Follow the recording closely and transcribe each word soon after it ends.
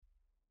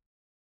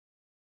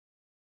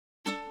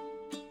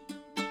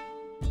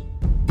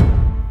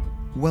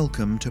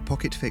Welcome to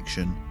Pocket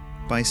Fiction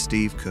by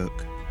Steve Cook.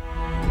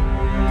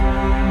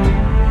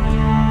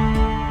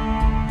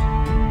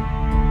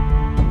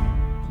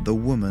 The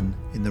Woman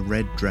in the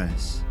Red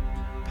Dress,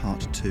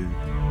 Part 2.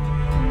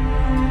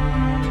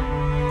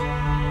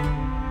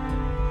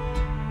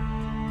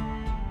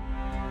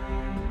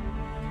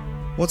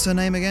 What's her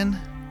name again?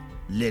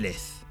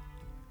 Lilith.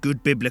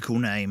 Good biblical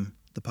name,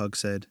 the pug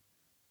said.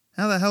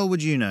 How the hell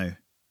would you know?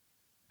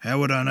 How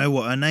would I know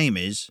what her name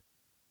is?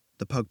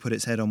 The pug put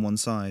its head on one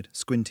side,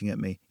 squinting at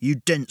me. You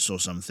dense or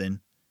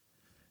something?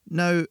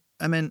 No,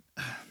 I meant...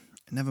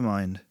 Never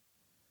mind.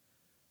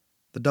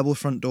 The double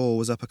front door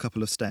was up a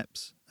couple of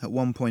steps, at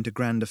one point a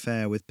grand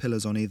affair with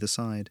pillars on either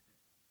side.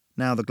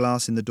 Now the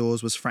glass in the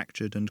doors was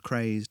fractured and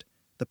crazed,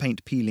 the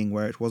paint peeling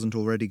where it wasn't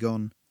already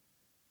gone.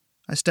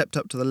 I stepped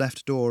up to the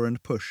left door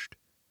and pushed.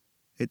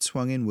 It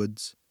swung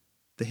inwards,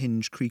 the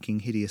hinge creaking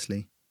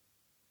hideously.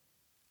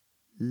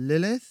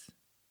 Lilith?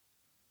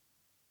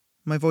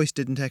 My voice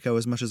didn't echo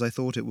as much as I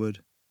thought it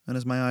would, and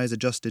as my eyes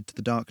adjusted to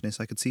the darkness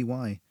I could see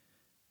why.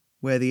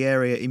 Where the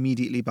area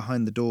immediately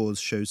behind the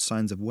doors shows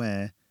signs of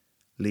wear,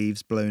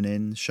 leaves blown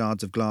in,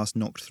 shards of glass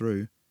knocked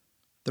through,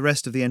 the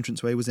rest of the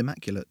entranceway was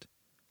immaculate.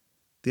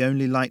 The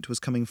only light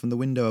was coming from the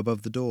window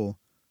above the door,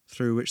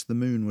 through which the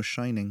moon was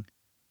shining.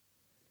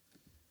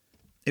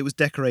 It was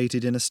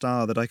decorated in a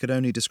style that I could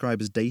only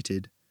describe as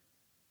dated.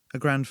 A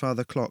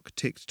grandfather clock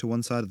ticked to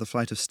one side of the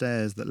flight of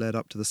stairs that led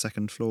up to the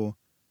second floor.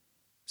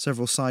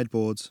 Several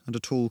sideboards and a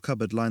tall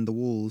cupboard lined the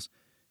walls,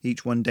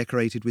 each one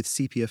decorated with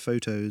sepia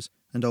photos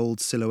and old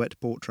silhouette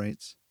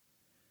portraits.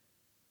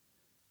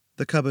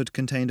 The cupboard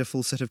contained a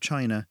full set of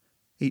china,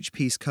 each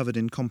piece covered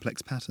in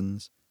complex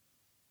patterns.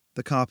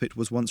 The carpet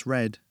was once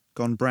red,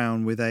 gone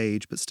brown with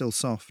age but still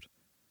soft.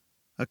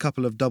 A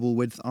couple of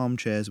double-width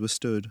armchairs were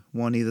stood,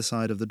 one either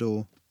side of the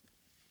door.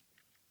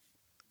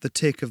 The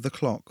tick of the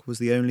clock was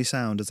the only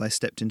sound as I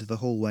stepped into the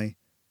hallway,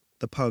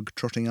 the pug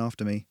trotting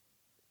after me.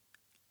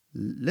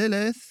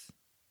 Lilith!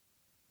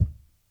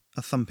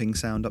 A thumping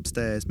sound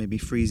upstairs made me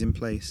freeze in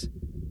place,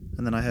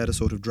 and then I heard a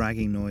sort of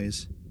dragging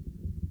noise.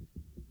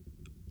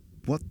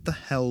 What the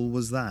hell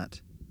was that?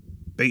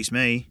 Beats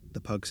me, the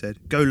pug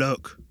said. Go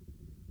look.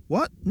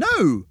 What?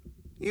 No!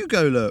 You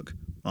go look.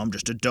 I'm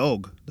just a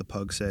dog, the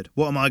pug said.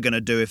 What am I going to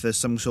do if there's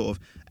some sort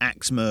of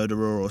axe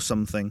murderer or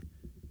something?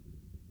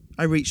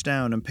 I reached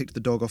down and picked the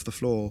dog off the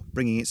floor,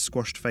 bringing its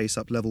squashed face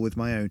up level with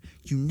my own.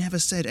 You never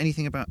said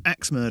anything about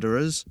axe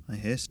murderers, I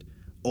hissed.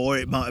 Or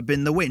it might have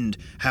been the wind.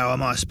 How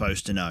am I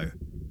supposed to know?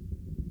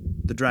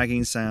 The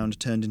dragging sound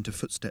turned into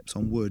footsteps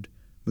on wood,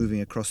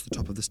 moving across the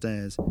top of the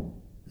stairs,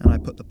 and I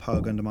put the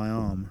pug under my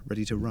arm,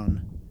 ready to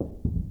run.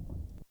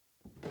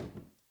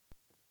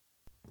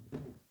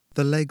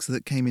 The legs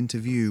that came into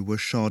view were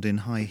shod in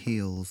high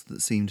heels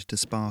that seemed to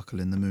sparkle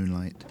in the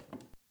moonlight.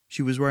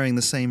 She was wearing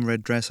the same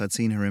red dress I'd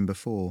seen her in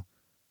before,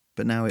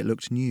 but now it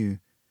looked new,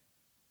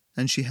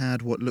 and she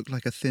had what looked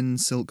like a thin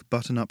silk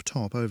button-up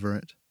top over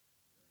it.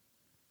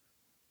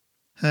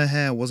 Her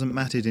hair wasn't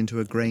matted into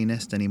a grey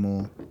nest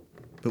anymore,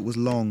 but was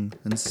long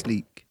and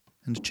sleek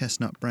and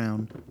chestnut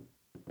brown.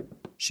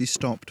 She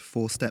stopped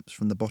 4 steps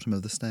from the bottom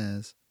of the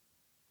stairs.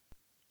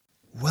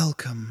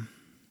 Welcome,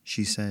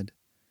 she said,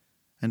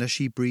 and as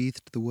she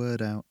breathed the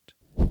word out,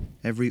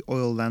 every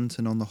oil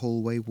lantern on the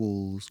hallway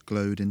walls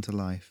glowed into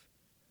life.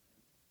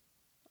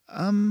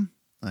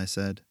 I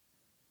said.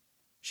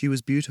 She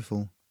was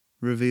beautiful,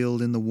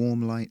 revealed in the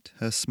warm light,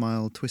 her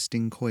smile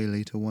twisting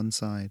coyly to one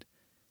side.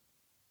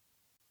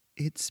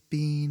 It's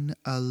been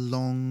a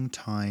long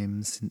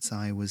time since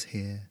I was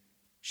here,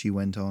 she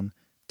went on,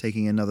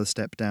 taking another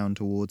step down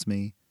towards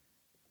me.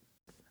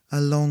 A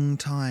long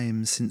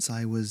time since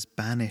I was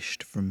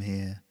banished from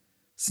here,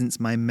 since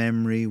my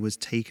memory was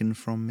taken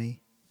from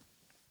me.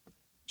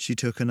 She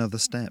took another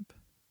step.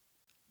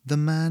 The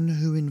man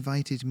who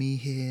invited me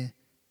here,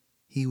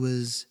 he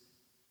was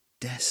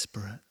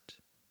desperate,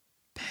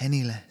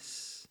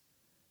 penniless,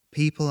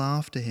 people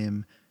after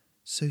him,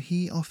 so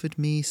he offered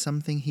me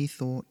something he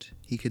thought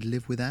he could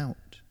live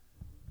without.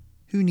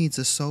 Who needs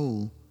a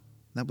soul?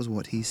 That was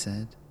what he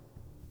said.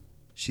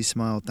 She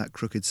smiled that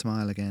crooked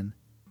smile again.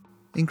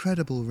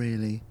 Incredible,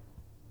 really,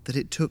 that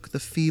it took the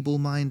feeble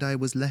mind I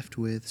was left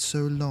with so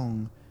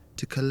long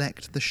to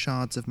collect the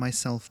shards of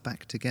myself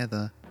back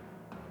together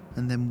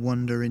and then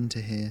wander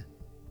into here.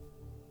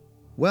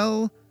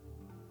 Well,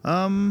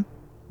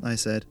 I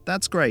said,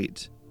 that's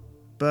great,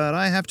 but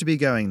I have to be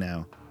going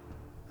now.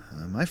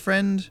 My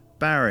friend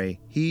Barry,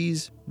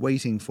 he's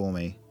waiting for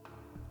me.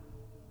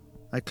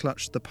 I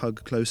clutched the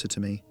pug closer to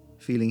me,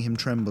 feeling him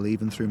tremble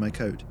even through my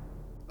coat.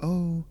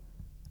 Oh,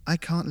 I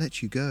can't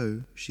let you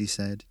go, she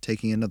said,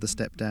 taking another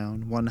step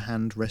down, one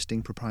hand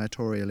resting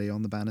proprietorially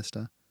on the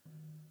banister.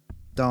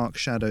 Dark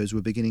shadows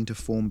were beginning to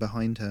form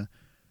behind her,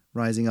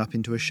 rising up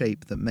into a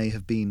shape that may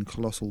have been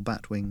colossal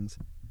bat wings.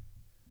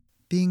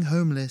 Being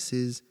homeless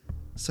is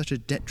such a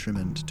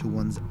detriment to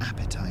one's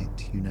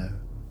appetite, you know.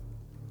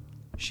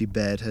 She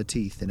bared her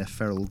teeth in a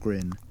feral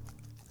grin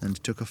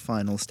and took a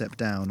final step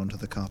down onto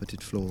the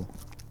carpeted floor.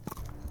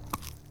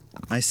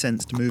 I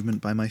sensed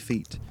movement by my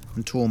feet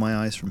and tore my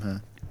eyes from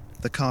her,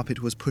 The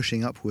carpet was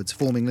pushing upwards,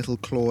 forming little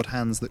clawed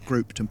hands that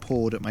groped and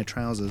pawed at my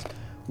trousers.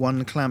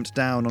 One clamped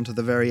down onto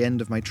the very end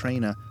of my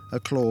trainer, a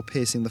claw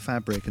piercing the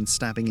fabric and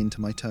stabbing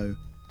into my toe.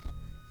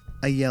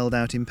 I yelled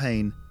out in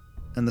pain,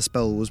 and the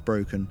spell was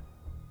broken.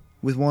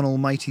 With one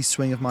almighty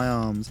swing of my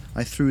arms,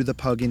 I threw the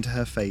pug into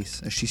her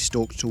face as she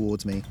stalked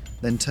towards me,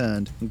 then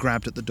turned and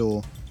grabbed at the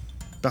door.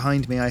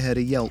 Behind me I heard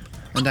a yelp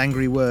and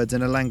angry words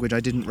in a language I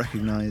didn't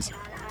recognise,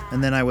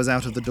 and then I was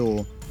out of the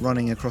door,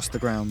 running across the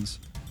grounds.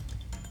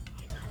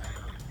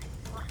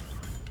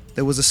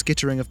 There was a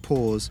skittering of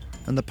paws,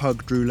 and the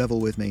pug drew level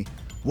with me.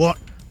 "What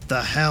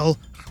the hell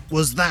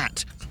was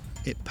that?"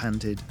 it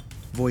panted,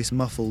 voice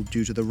muffled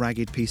due to the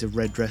ragged piece of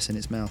red dress in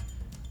its mouth.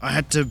 "I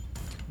had to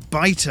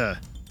bite her."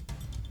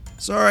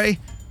 "Sorry,"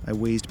 I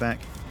wheezed back.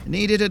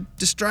 "Needed a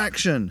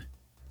distraction.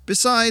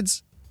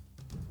 Besides..."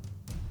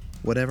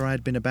 Whatever I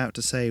had been about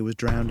to say was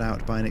drowned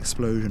out by an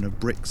explosion of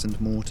bricks and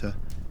mortar.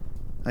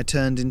 I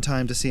turned in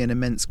time to see an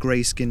immense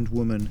grey-skinned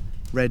woman,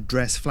 red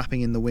dress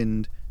flapping in the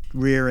wind,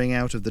 rearing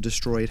out of the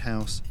destroyed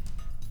house.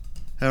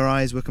 Her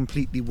eyes were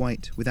completely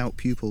white, without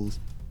pupils,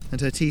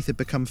 and her teeth had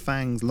become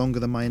fangs longer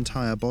than my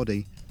entire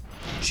body.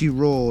 She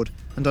roared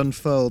and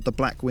unfurled the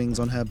black wings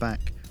on her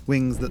back,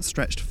 wings that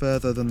stretched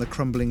further than the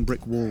crumbling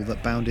brick wall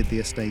that bounded the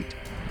estate.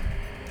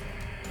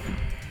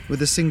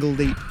 With a single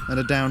leap and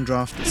a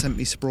downdraft that sent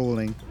me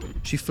sprawling,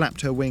 she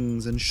flapped her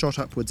wings and shot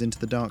upwards into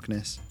the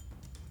darkness.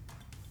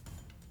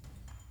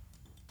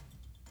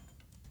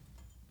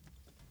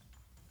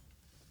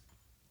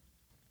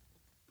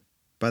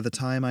 By the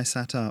time I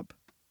sat up,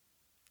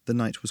 the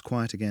night was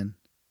quiet again.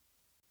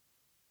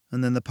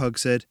 And then the pug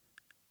said,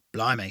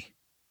 "Blimey,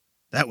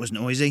 that was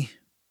noisy."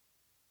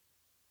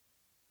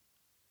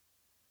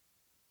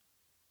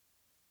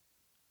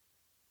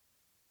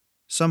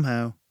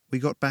 Somehow, we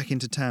got back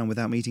into town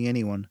without meeting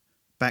anyone,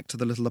 back to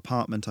the little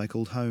apartment I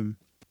called home.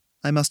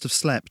 I must have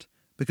slept,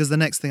 because the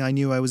next thing I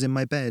knew I was in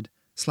my bed,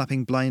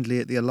 slapping blindly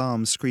at the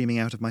alarm screaming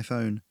out of my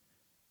phone.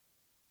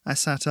 I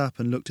sat up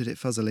and looked at it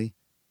fuzzily.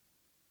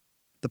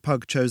 The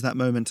pug chose that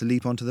moment to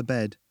leap onto the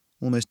bed,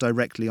 almost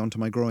directly onto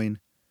my groin.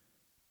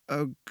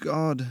 "Oh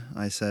God,"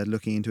 I said,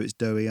 looking into its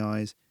doughy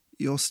eyes.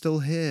 "You're still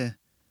here."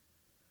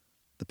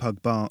 The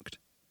pug barked.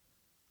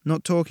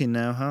 "Not talking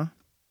now, huh?"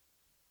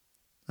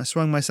 I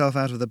swung myself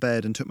out of the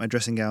bed and took my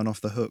dressing gown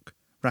off the hook,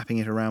 wrapping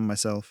it around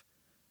myself,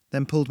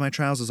 then pulled my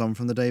trousers on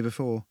from the day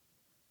before.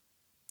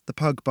 The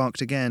pug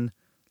barked again,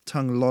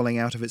 tongue lolling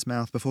out of its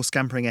mouth before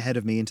scampering ahead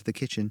of me into the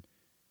kitchen.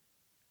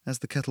 As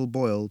the kettle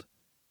boiled,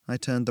 I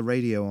turned the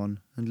radio on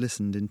and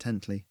listened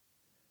intently.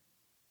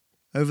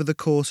 Over the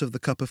course of the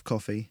cup of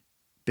coffee,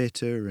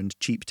 bitter and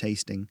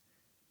cheap-tasting,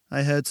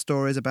 I heard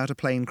stories about a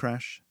plane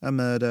crash, a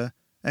murder,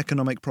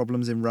 economic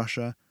problems in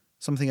Russia,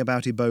 something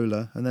about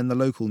Ebola, and then the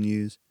local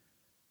news.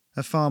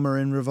 A farmer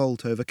in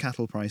revolt over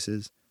cattle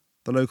prices,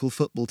 the local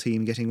football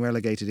team getting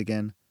relegated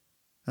again,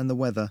 and the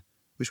weather,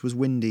 which was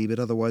windy but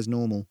otherwise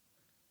normal.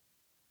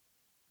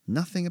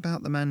 "Nothing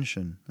about the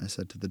mansion," I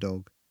said to the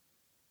dog.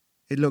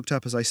 It looked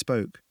up as I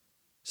spoke,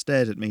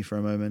 stared at me for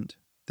a moment,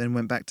 then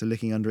went back to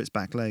licking under its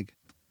back leg.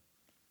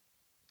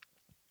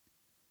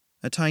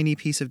 A tiny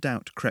piece of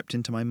doubt crept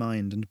into my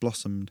mind and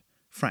blossomed,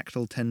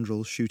 fractal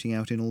tendrils shooting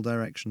out in all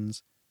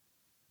directions.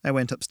 I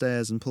went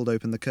upstairs and pulled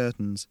open the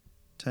curtains,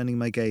 turning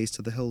my gaze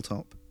to the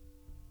hilltop.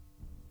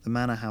 The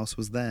manor house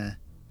was there,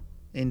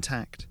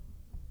 intact,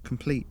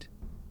 complete.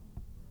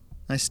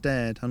 I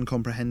stared,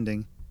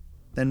 uncomprehending,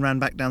 then ran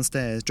back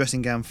downstairs,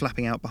 dressing gown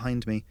flapping out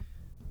behind me.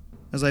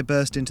 As I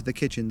burst into the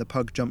kitchen, the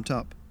pug jumped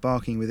up,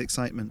 barking with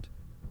excitement.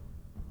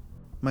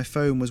 My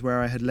phone was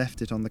where I had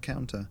left it on the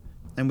counter,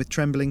 and with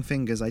trembling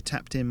fingers I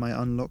tapped in my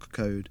unlock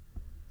code,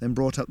 then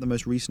brought up the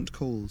most recent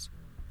calls.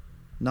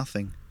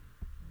 Nothing.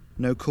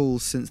 No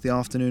calls since the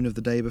afternoon of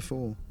the day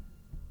before.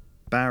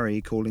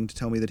 Barry calling to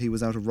tell me that he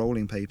was out of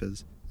rolling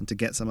papers and to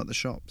get some at the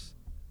shops.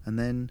 And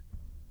then,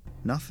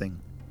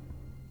 nothing.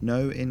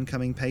 No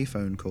incoming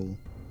payphone call.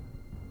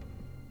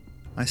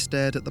 I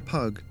stared at the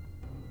pug,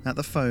 at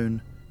the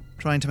phone,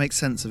 trying to make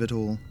sense of it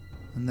all,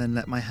 and then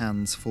let my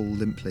hands fall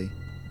limply.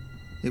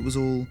 It was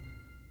all...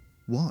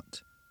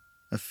 what?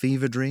 A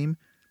fever dream?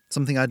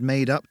 Something I'd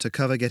made up to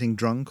cover getting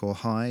drunk or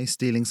high,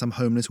 stealing some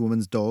homeless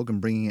woman's dog and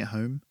bringing it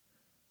home?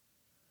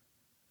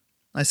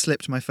 I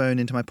slipped my phone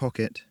into my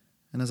pocket,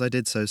 and as I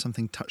did so,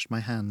 something touched my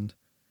hand.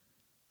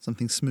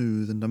 Something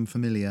smooth and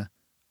unfamiliar,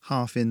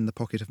 half in the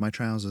pocket of my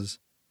trousers.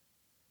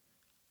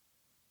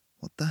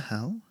 What the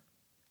hell?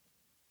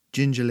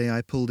 Gingerly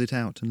I pulled it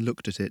out and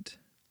looked at it,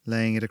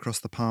 laying it across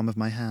the palm of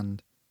my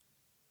hand.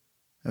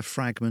 A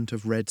fragment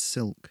of red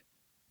silk,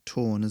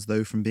 torn as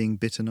though from being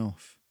bitten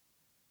off.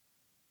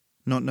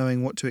 Not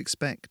knowing what to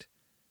expect,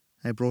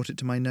 I brought it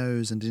to my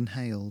nose and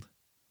inhaled.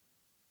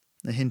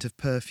 A hint of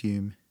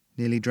perfume,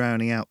 nearly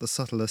drowning out the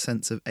subtler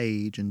sense of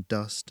age and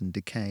dust and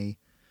decay,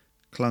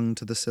 clung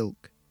to the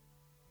silk.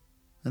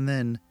 And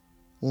then,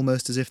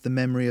 almost as if the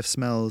memory of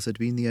smells had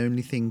been the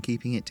only thing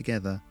keeping it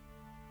together,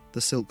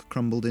 the silk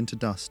crumbled into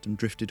dust and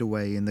drifted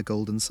away in the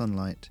golden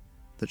sunlight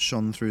that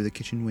shone through the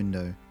kitchen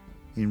window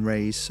in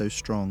rays so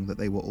strong that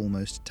they were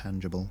almost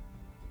tangible.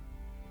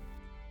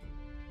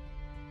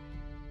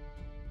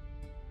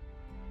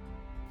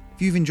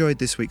 If you've enjoyed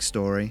this week's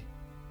story,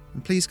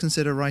 then please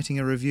consider writing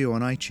a review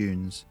on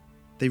iTunes.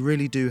 They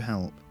really do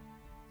help.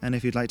 And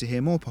if you'd like to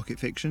hear more pocket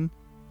fiction,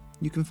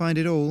 you can find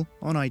it all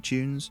on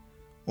iTunes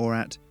or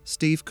at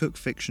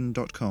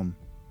stevecookfiction.com.